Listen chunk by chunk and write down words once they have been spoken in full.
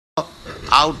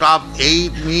out of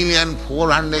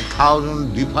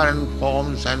 8,400,000 different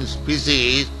forms and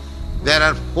species, there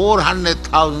are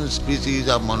 400,000 species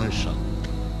of Manusya.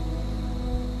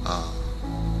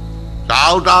 So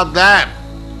out of that,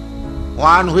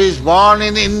 one who is born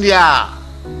in India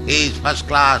is first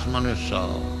class Manusya.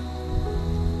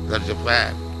 That's a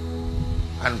fact.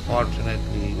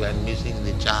 Unfortunately, we are missing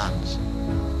the chance.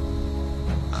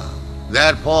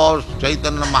 Therefore,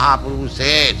 Chaitanya Mahaprabhu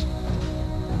says,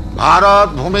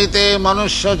 Bharat bhumite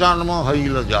manusya janma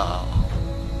haila ja.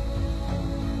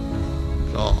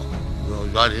 So,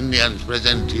 those Indians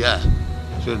present here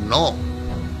should know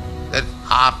that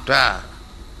after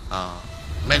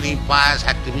many pious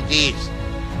activities,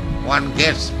 one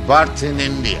gets birth in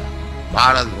India,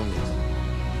 Bharat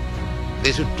bhumite.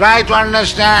 They should try to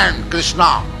understand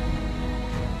Krishna.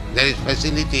 There is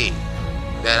facility,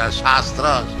 there are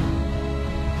shastras.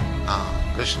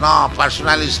 Krishna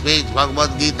personally speaks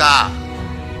Bhagavad Gita.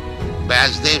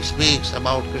 Vyasdev speaks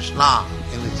about Krishna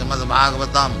in the Srimad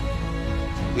Bhagavatam.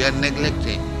 We are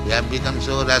neglecting. We have become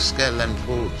so rascal and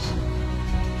fools.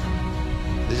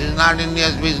 This is not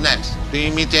India's business to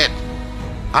imitate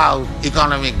how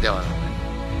economic development.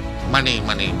 Money,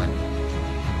 money, money.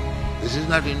 This is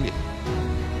not India.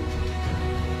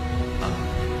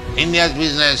 India's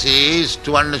business is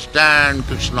to understand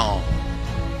Krishna.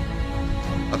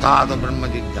 Athāta Brahma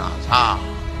Jigyāsa.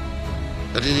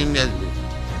 That is India's business.